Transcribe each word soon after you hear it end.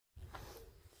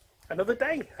another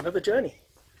day, another journey.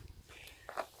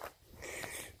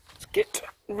 Let's get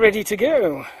ready to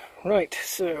go. Right,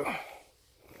 so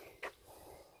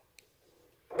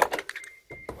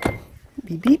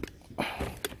beep beep.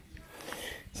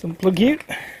 Some plug you.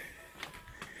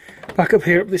 Back up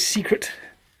here at this secret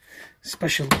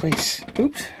special place.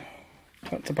 Oops,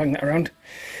 got to bang that around.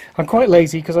 I'm quite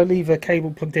lazy because I leave a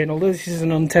cable plugged in, although this is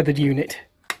an untethered unit.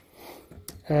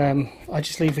 I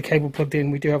just leave the cable plugged in.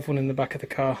 We do have one in the back of the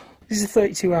car. This is a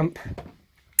 32 amp,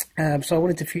 so I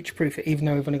wanted to future-proof it, even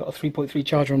though we've only got a 3.3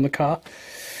 charger on the car.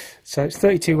 So it's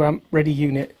 32 amp ready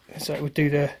unit, so it would do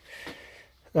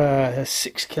the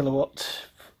 6 kilowatt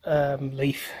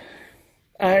leaf.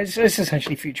 It's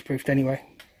essentially future-proofed anyway.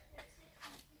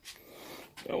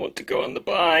 I want to go on the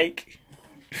bike.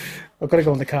 I've got to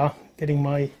go on the car, getting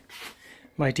my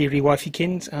dearie wifey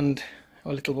kins and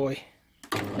our little boy.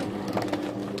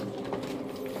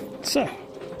 So,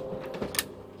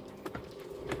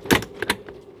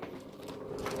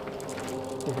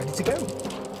 we're ready to go.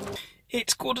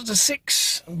 It's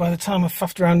 6:15, and by the time I've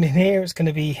faffed around in here, it's going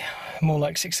to be more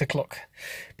like 6 o'clock.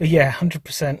 But yeah,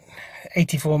 100%,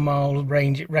 84-mile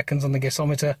range it reckons on the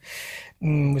gasometer.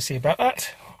 We'll see about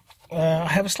that. I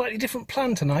have a slightly different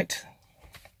plan tonight.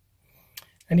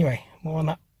 Anyway, more on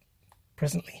that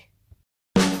presently.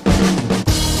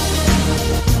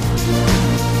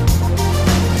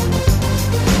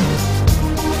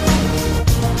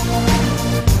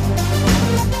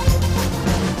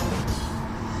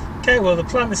 Okay, well, the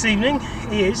plan this evening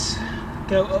is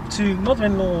go up to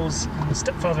mother-in-law's and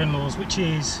stepfather-in-law's, which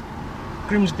is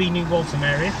Grimsby, New Waltham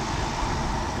area.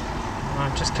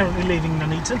 I'm just currently leaving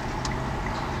Nuneaton.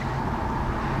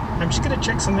 I'm just going to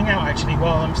check something out actually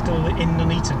while I'm still in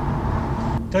Nuneaton.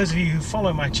 Those of you who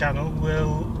follow my channel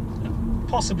will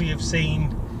possibly have seen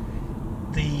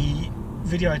the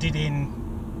video I did in,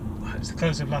 well, it was the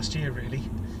close of last year really,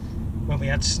 when we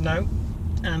had snow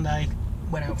and I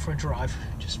went out for a drive,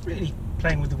 just really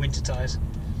playing with the winter tyres.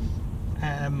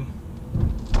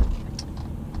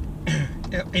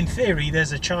 In theory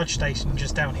there's a charge station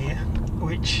just down here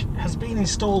which has been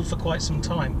installed for quite some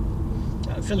time,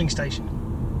 a filling station,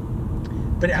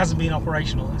 but it hasn't been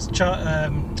operational. It's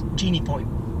Genie Point.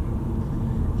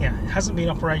 Yeah, it hasn't been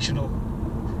operational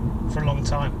for a long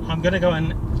time. I'm going to go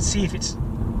and see if it's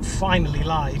finally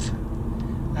live.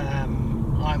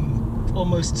 I'm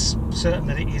almost certain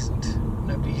that it isn't.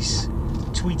 Nobody's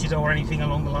tweeted or anything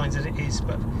along the lines that it is,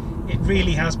 but it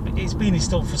really has. It's been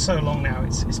installed for so long now.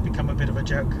 It's become a bit of a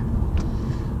joke.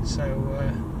 So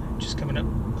just coming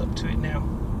up to it now.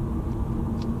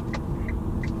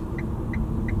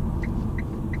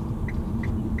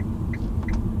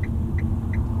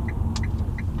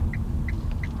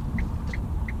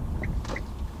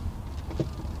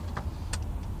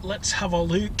 Let's have a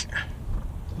look.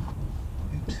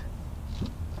 Oops.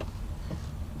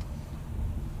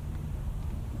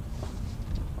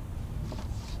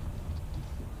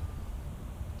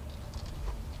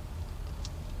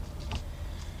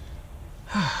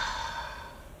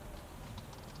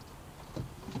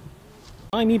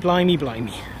 Blimey, blimey,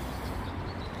 blimey.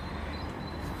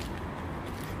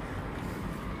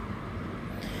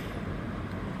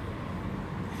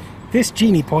 This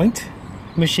Genie Point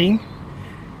machine,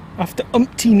 after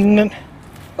umpteen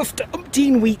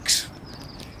weeks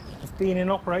of being in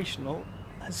operational,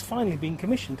 has finally been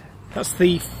commissioned. That's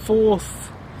the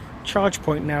 4th charge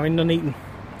point now in Nuneaton,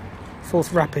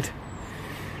 4th rapid.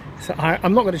 So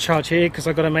I'm not going to charge here because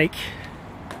I've got to make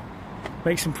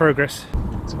some progress.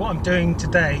 So what I'm doing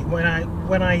today, when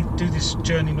I do this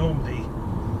journey normally,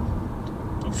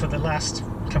 for the last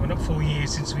coming up 4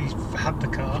 years since we've had the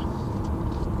car,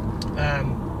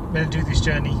 I'm going to do this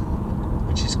journey,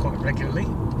 which is quite regularly.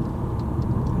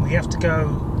 We have to go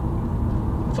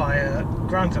via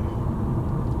Grantham,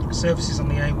 services on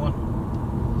the A1,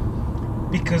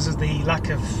 because of the lack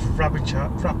of rapid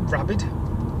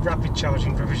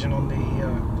charging provision on the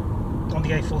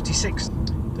A46.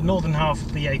 The northern half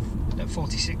of the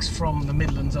A46 from the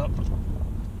Midlands up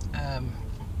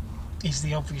is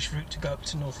the obvious route to go up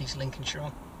to North East Lincolnshire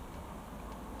on.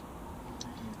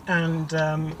 And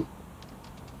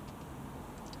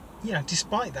yeah,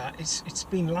 despite that, it's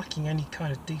been lacking any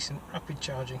kind of decent rapid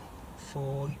charging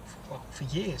for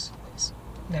years. It's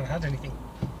never had anything.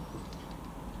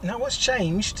 Now what's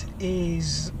changed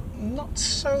is, not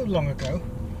so long ago,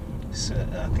 so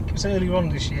I think it was earlier on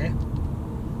this year,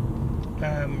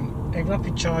 a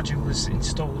rapid charger was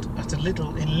installed at a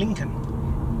Lidl in Lincoln.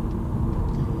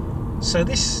 So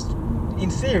this, in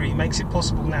theory, makes it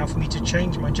possible now for me to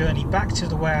change my journey back to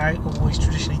the way I always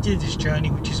traditionally did this journey,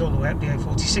 which is all the way up the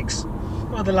A46.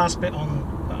 Well, the last bit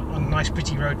on on a nice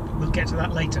pretty road, but we'll get to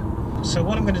that later. So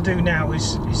what I'm going to do now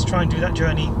is try and do that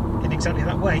journey in exactly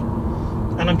that way,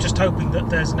 and I'm just hoping that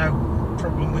there's no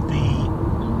problem with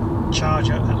the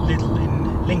charger at Lidl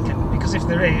in Lincoln, because if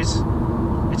there is,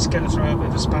 it's going to throw a bit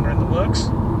of a spanner in the works.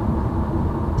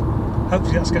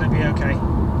 Hopefully that's going to be okay.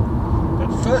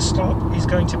 But first stop is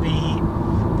going to be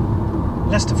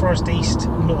Leicester Forest East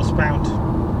northbound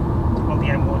on the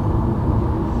M1.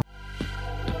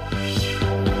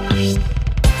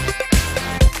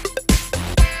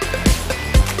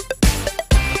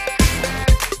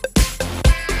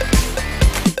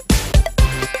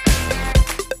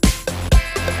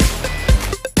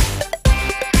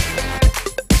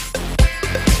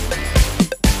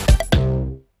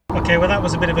 Okay, well that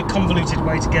was a bit of a convoluted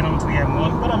way to get onto the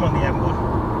M1, but I'm on the M1.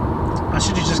 I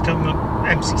should have just come up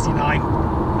M69,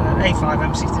 A5,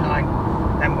 M69,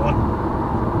 M1,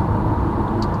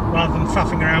 rather than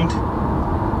faffing around.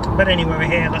 But anyway, we're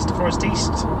here, Leicester Forest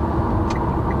East,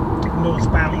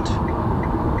 northbound.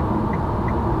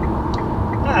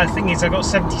 The thing is, I got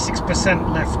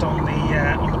 76% left on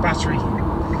the battery,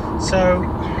 so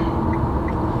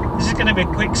this is going to be a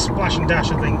quick splash and dash.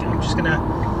 I think I'm just going to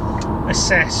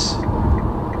assess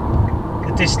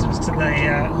the distance to the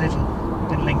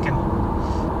Lidl in Lincoln,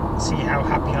 see how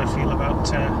happy I feel about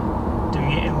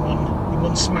doing it in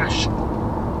one smash.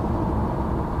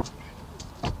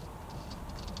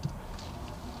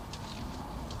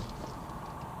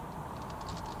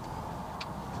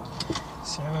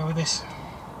 So where with this?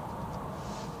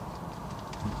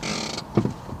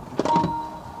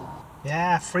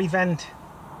 Yeah, free vend.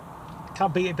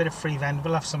 Can't beat a bit of free vend.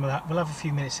 We'll have some of that. We'll have a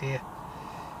few minutes here,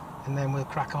 and then we'll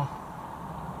crack on.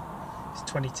 It's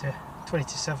 20 to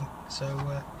 7. So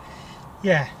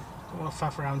yeah, don't want to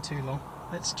faff around too long.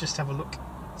 Let's just have a look,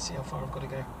 see how far I've got to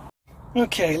go.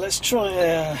 Okay, let's try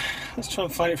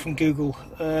and find it from Google.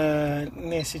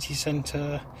 Near city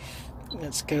centre.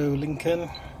 Let's go Lincoln.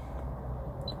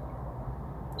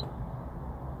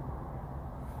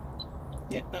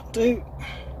 Yeah, that'll do.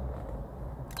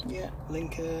 Yeah,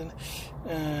 Lincoln,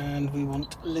 and we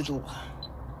want Lidl.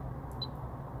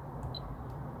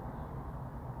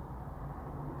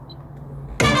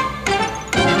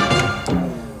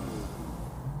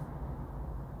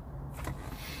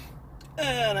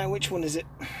 Now which one is it?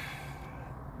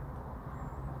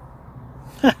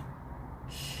 Yeah,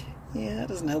 that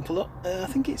doesn't help a lot. I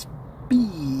think it's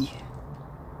B.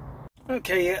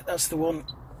 Okay, yeah, that's the one.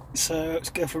 So let's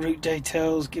go for route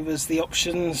details, give us the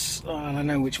options, and I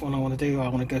know which one I want to do. I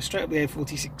want to go straight up the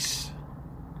A46.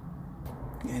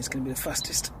 Yeah, it's going to be the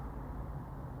fastest.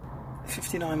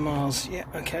 59 miles, yeah,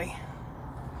 okay.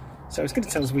 So it's going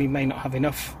to tell us we may not have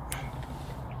enough.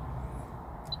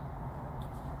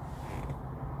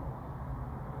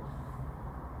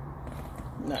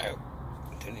 No,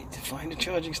 don't need to find a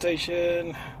charging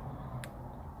station.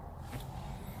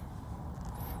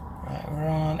 We're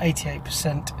on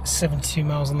 88%, 72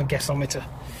 miles on the gasometer.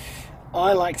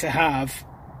 I like to have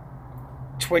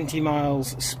 20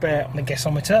 miles spare on the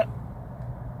gasometer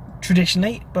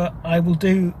traditionally, but I will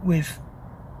do with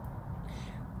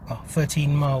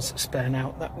 13 miles spare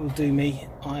now. That will do me.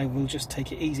 I will just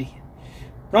take it easy.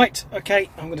 Right, okay,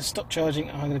 I'm going to stop charging.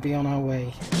 I'm going to be on our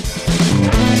way.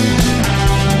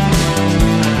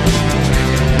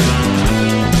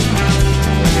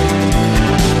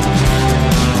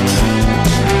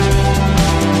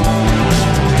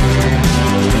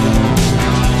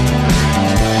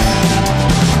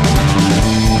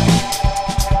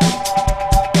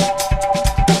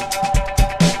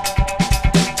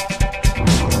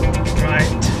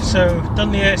 So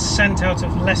done the ascent out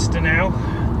of Leicester now.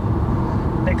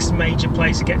 Next major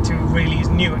place to get to really is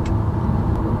Newark.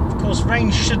 Of course,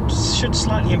 range should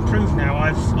slightly improve now.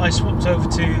 I swapped over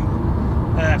to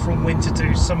from winter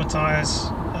to summer tyres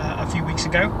a few weeks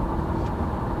ago.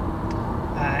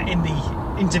 In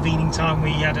the intervening time,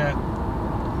 we had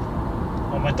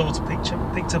my daughter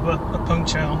picked up a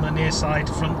puncture on the near side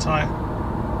front tyre.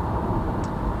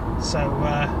 So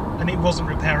and it wasn't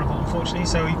repairable, unfortunately.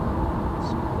 So we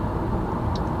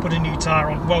put a new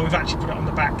tyre on. Well, we've actually put it on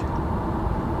the back.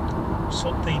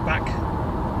 Swapped the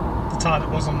tyre that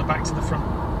was on the back to the front,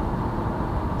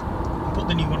 and put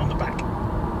the new one on the back.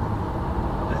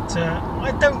 But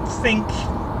I don't think,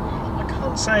 I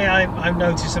can't say I've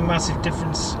noticed a massive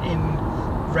difference in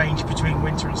range between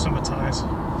winter and summer tyres,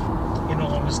 in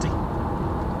all honesty.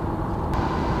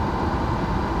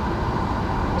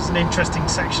 It's an interesting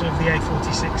section of the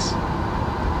A46.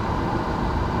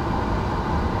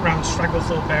 Around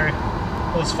Stragglethorpe area.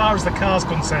 Well, as far as the car's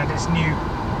concerned, it's new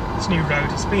road.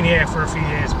 It's been here for a few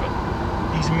years, but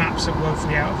these maps are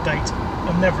woefully out of date.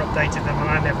 I've never updated them and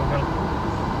I never will.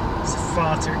 It's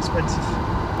far too expensive.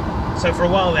 So for a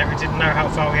while there we didn't know how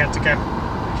far we had to go.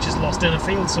 We just lost in a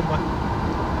field somewhere.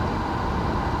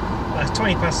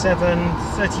 20 past 7,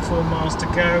 34 miles to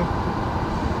go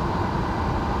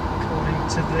according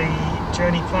to the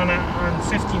journey planner, and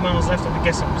 50 miles left on the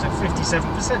guess on, so 57%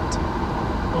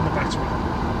 on the battery.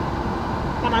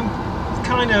 And I'm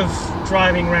kind of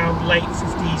driving around late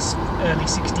 50s, early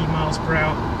 60 miles per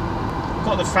hour. I've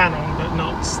got the fan on, but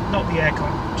not the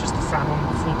aircon, just the fan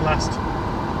on full blast.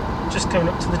 Just coming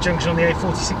up to the junction on the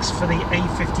A46 for the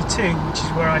A52, which is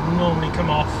where I'd normally come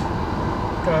off,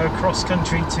 go across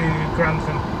country to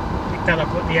Grantham, pick that up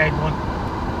at the A1.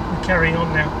 We're carrying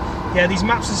on now. Yeah, these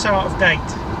maps are so out of date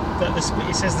that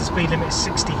it says the speed limit is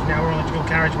 60. Now we're on a dual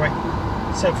carriageway,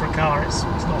 so for a car it's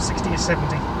not 60, it's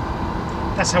 70.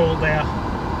 That's how old they are.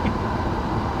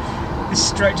 This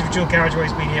stretch of dual carriageway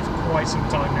has been here for quite some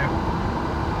time now.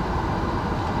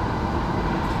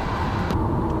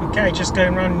 Okay, just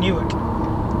going around Newark.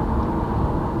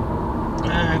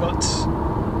 I got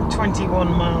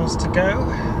 21 miles to go,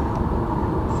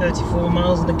 34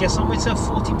 miles on the gasometer,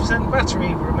 40%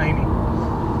 battery remaining.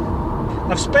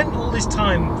 I've spent all this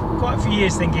time, quite a few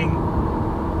years, thinking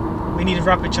we need a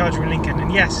rapid charger in Lincoln,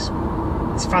 and yes,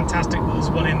 it's fantastic that there's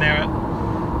one in there at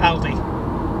Aldi,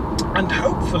 and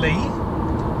hopefully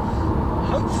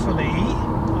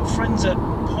our friends at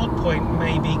Podpoint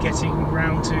may be getting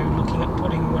round to looking at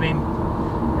putting one in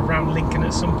around Lincoln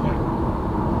at some point.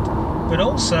 But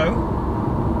also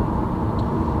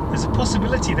there's a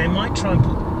possibility they might try and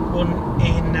put one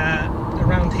in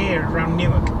around here, around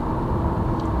Newark.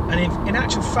 And in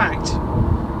actual fact,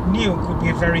 Newark would be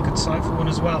a very good site for one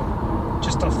as well,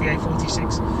 just off the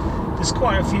A46. There's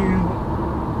quite a few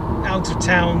out of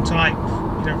town type,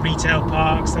 retail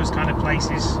parks, those kind of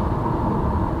places,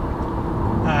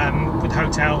 with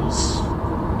hotels,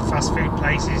 fast food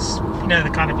places,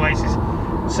 the kind of places.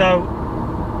 So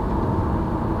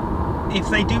if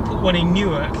they do put one in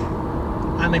Newark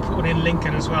and they put one in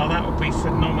Lincoln as well, that would be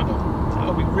phenomenal. That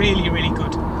would be really, really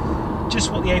good.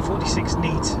 Just what the A46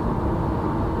 needs.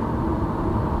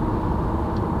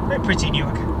 Very pretty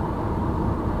Newark.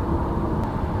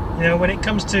 When it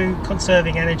comes to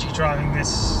conserving energy driving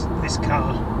this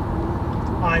car,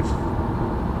 I've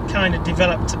kind of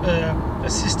developed a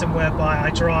system whereby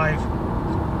I drive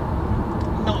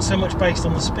not so much based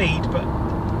on the speed but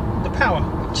the power,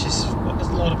 which is what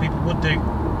a lot of people would do.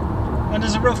 And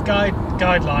as a rough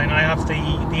guideline, I have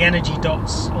the energy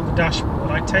dots on the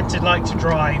dashboard. I tend to like to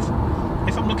drive,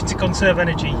 if I'm looking to conserve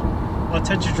energy, I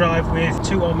tend to drive with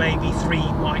 2 or maybe 3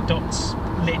 white dots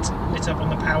lit up on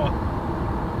the power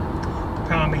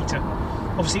meter.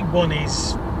 Obviously 1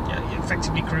 is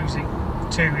effectively cruising,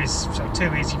 2 is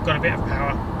you've got a bit of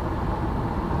power,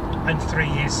 and 3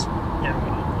 is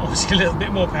obviously a little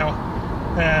bit more power.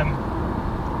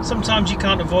 Sometimes you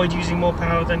can't avoid using more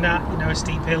power than that, a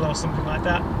steep hill or something like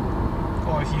that,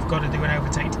 or if you've got to do an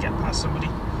overtake to get past somebody.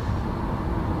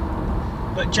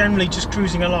 But generally just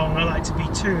cruising along, I like to be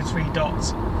 2 or 3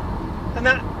 dots, and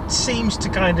that seems to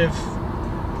kind of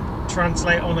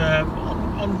translate on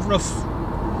rough,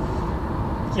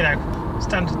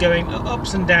 standard going,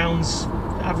 ups and downs,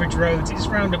 average roads. It's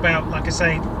round about, like I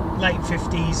say, late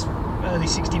 50s, early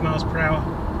 60 miles per hour.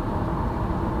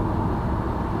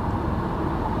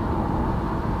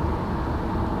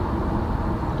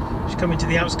 Coming to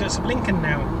the outskirts of Lincoln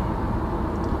now,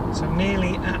 so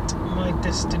nearly at my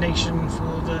destination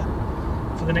for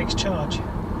the next charge.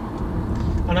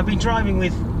 And I've been driving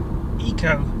with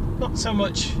Eco, not so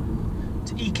much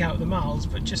to eke out the miles,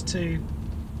 but just to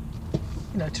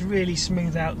to really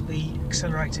smooth out the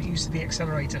accelerator, use of the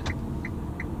accelerator,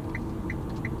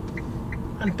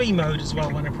 and B mode as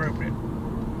well when appropriate.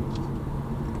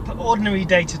 But ordinary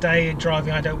day-to-day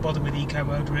driving, I don't bother with Eco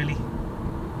mode really.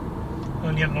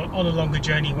 Only on a longer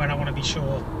journey when I want to be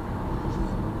sure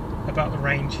about the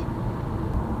range.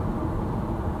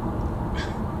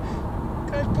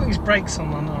 Guy's put his brakes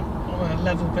on a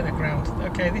level bit of ground.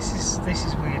 Okay, this is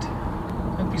weird.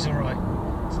 Hope he's alright.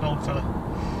 It's an old fella.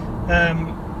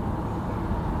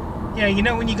 Yeah,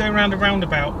 when you go around a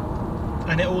roundabout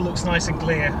and it all looks nice and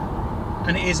clear,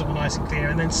 and it is all nice and clear,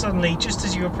 and then suddenly, just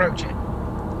as you approach it,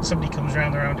 somebody comes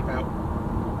round the roundabout.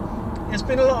 There's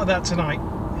been a lot of that tonight.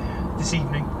 This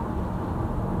evening,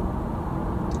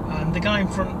 and the guy in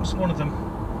front was one of them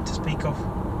to speak of.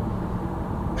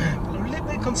 I'm a little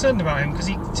bit concerned about him because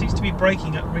he seems to be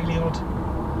braking at really odd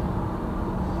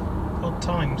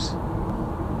times.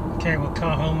 Okay, well,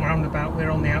 Carholm roundabout, we're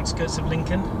on the outskirts of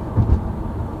Lincoln.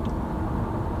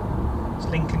 It's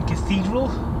Lincoln Cathedral,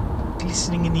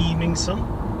 glistening in the evening sun.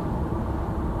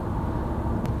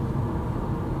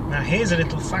 Now here's a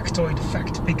little factoid,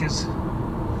 fact pickers.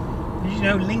 Did you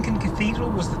know Lincoln Cathedral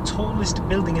was the tallest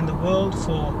building in the world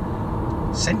for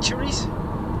centuries?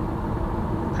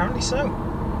 Apparently so.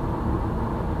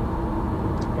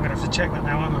 I'm going to have to check that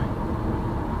now, aren't I?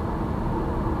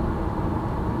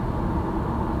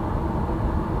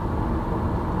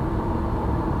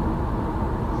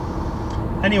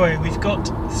 Anyway, we've got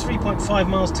 3.5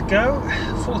 miles to go,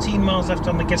 14 miles left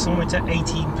on the gasometer,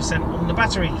 18% on the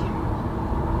battery.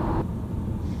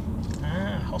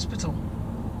 Hospital.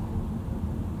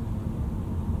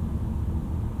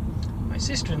 My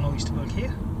sister-in-law used to work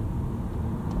here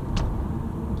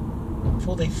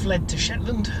before they fled to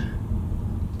Shetland.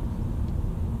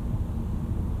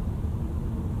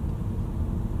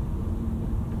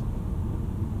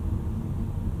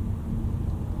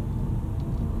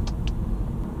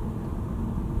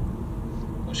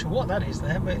 Not sure what that is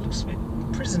there, but it looks a bit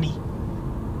prison-y.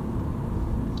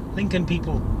 Lincoln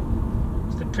people.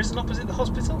 Is the prison opposite the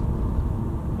hospital?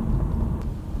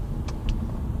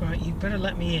 Right, you better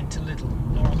let me in to Lidl,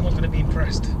 or I'm not going to be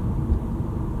impressed,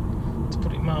 to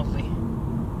put it mildly.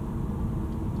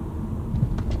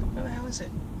 Where the hell is it?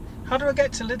 How do I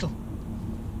get to Lidl?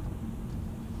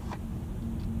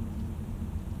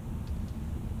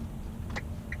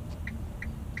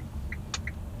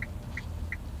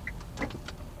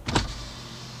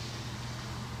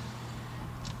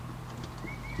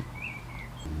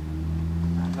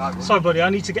 Sorry buddy, I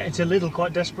need to get into Lidl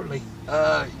quite desperately.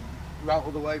 Right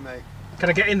all the way, mate. Can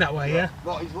I get in that way, yeah?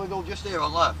 What, is Lidl just here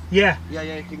on left? Yeah. Yeah,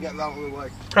 you can get right all the way.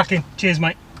 Cracking. Cheers,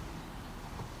 mate.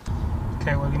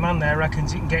 Okay, well, your man there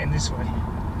reckons you can get in this way.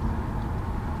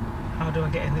 How do I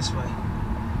get in this way?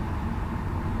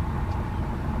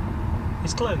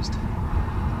 It's closed.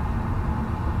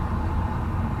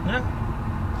 No?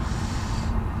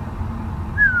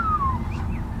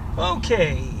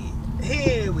 Okay,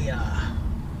 here we are.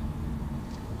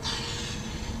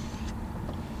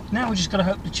 Now we just got to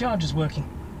hope the charger's working.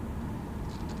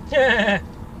 Yeah.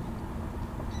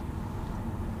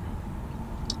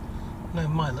 No,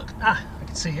 my luck. Ah, I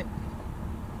can see it.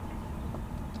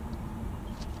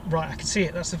 Right, I can see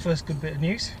it. That's the first good bit of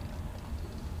news.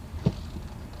 The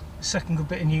second good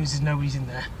bit of news is nobody's in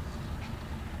there.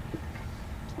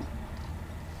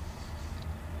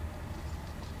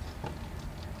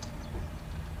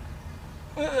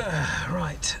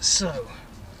 Right, so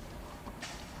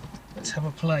let's have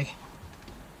a play.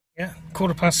 Yeah,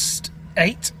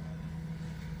 8:15.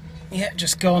 Yeah,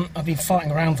 just gone. I've been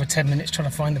fighting around for 10 minutes trying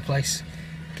to find the place.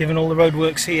 Given all the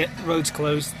roadworks here, the road's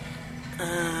closed.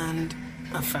 And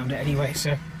I found it anyway,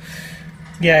 so...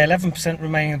 Yeah, 11%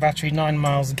 remaining in the battery, 9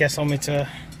 miles, the gasometer.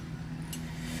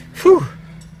 Whew!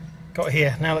 Got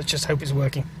here. Now let's just hope it's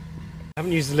working. I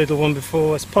haven't used the little one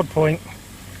before. It's Pod Point.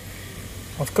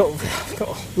 I've got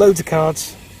loads of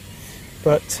cards,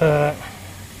 but I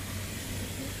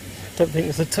don't think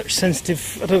there's a touch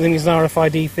sensitive, I don't think there's an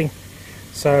RFID thing,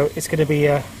 so it's going to be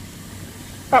a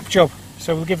app job,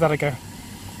 so we'll give that a go.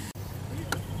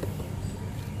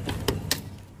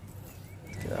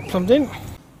 Get that plumbed in.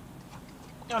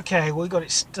 Okay, well, we got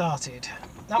it started.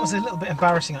 That was a little bit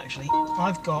embarrassing actually.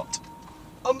 I've got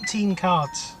umpteen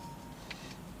cards.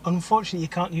 Unfortunately you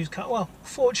can't use cards, well,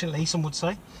 fortunately some would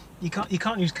say. You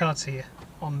can't use cards here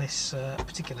on this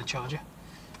particular charger,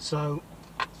 so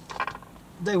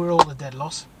they were all a dead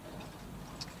loss.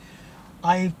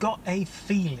 I've got a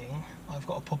feeling I've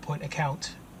got a Pod Point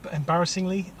account, but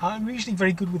embarrassingly, I'm usually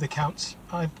very good with accounts.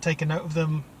 I take a note of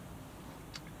them.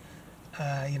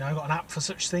 You know, I've got an app for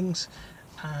such things,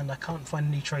 and I can't find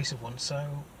any trace of one.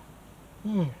 So,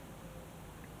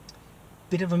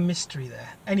 bit of a mystery there.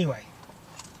 Anyway,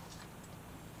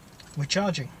 we're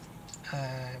charging.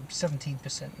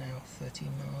 17% now, 13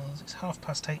 miles. It's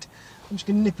 8:30. I'm just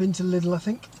going to nip into Lidl, I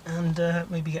think, and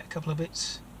maybe get a couple of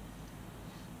bits.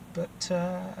 But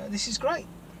this is great.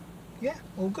 Yeah,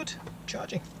 all good.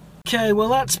 Charging. Okay, well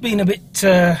that's been a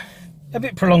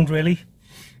bit prolonged, really.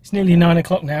 It's nearly 9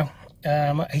 o'clock now.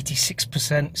 I'm at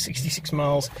 86%, 66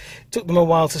 miles. It took them a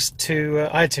while to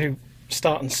I had to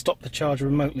start and stop the charger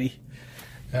remotely,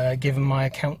 given my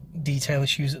account detail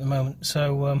issues at the moment.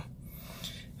 So.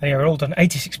 Yeah, we're all done.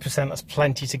 86%, that's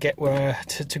plenty to get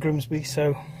to Grimsby,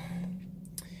 so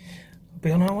we'll be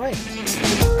on our way.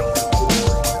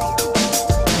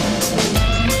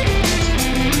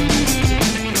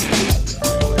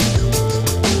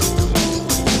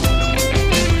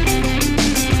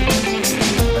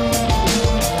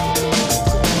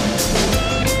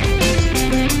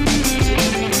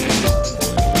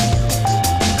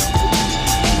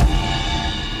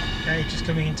 Okay, just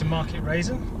coming into Market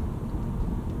Raisin.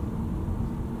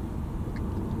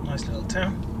 Nice little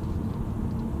town.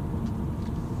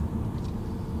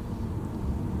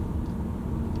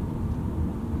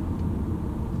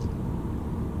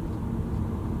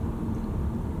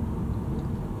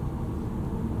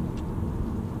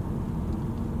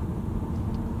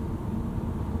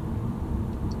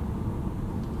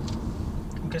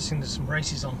 guessing there's some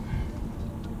races on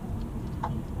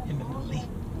imminently,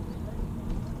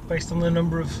 based on the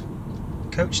number of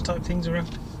coach type things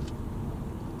around.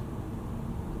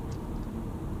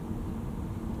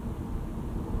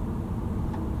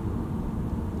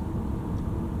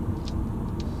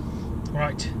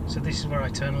 Right, so this is where I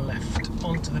turn left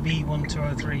onto the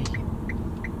B1203.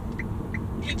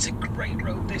 It's a great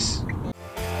road, this.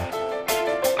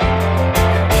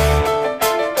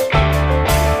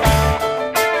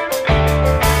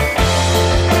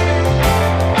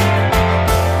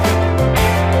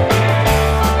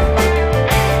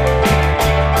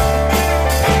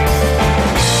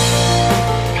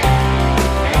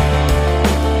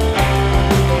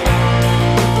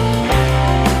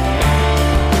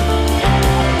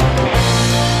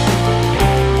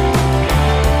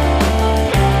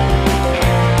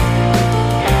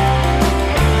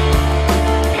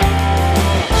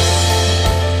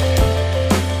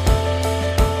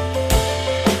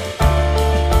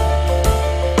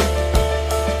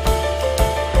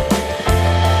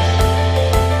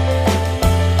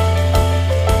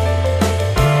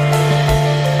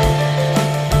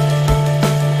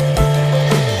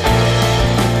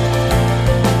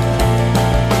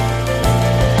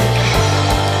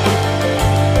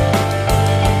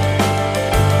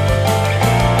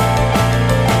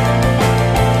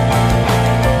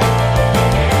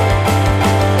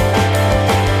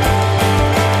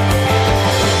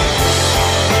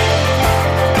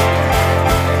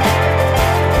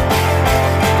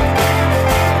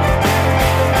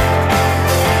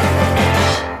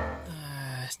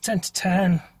 It's 10 to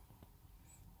 10.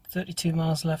 32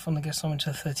 miles left on the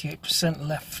gasometer, 38%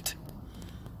 left,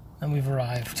 and we've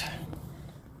arrived.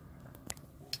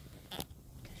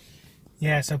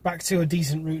 Yeah, so back to a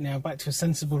decent route now, back to a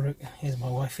sensible route. Here's my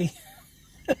wifey.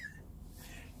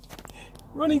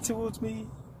 Running towards me.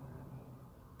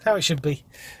 How it should be.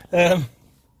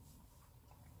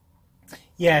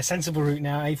 Yeah, sensible route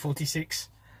now, A46.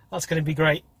 That's going to be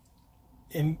great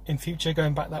in future,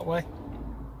 going back that way.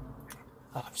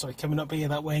 I'm sorry, coming up here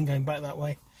that way and going back that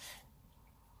way,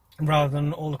 rather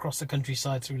than all across the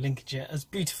countryside through Lincolnshire. As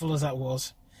beautiful as that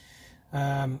was,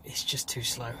 it's just too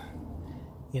slow.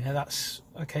 You know, that's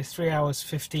okay. 3 hours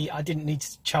 50. I didn't need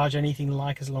to charge anything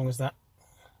like as long as that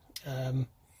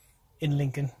in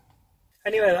Lincoln.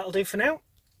 Anyway, that'll do for now.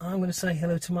 I'm going to say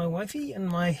hello to my wifey and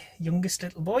my youngest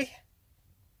little boy.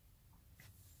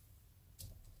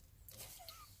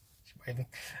 She's waving.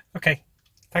 Okay,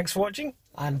 thanks for watching,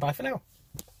 and bye for now.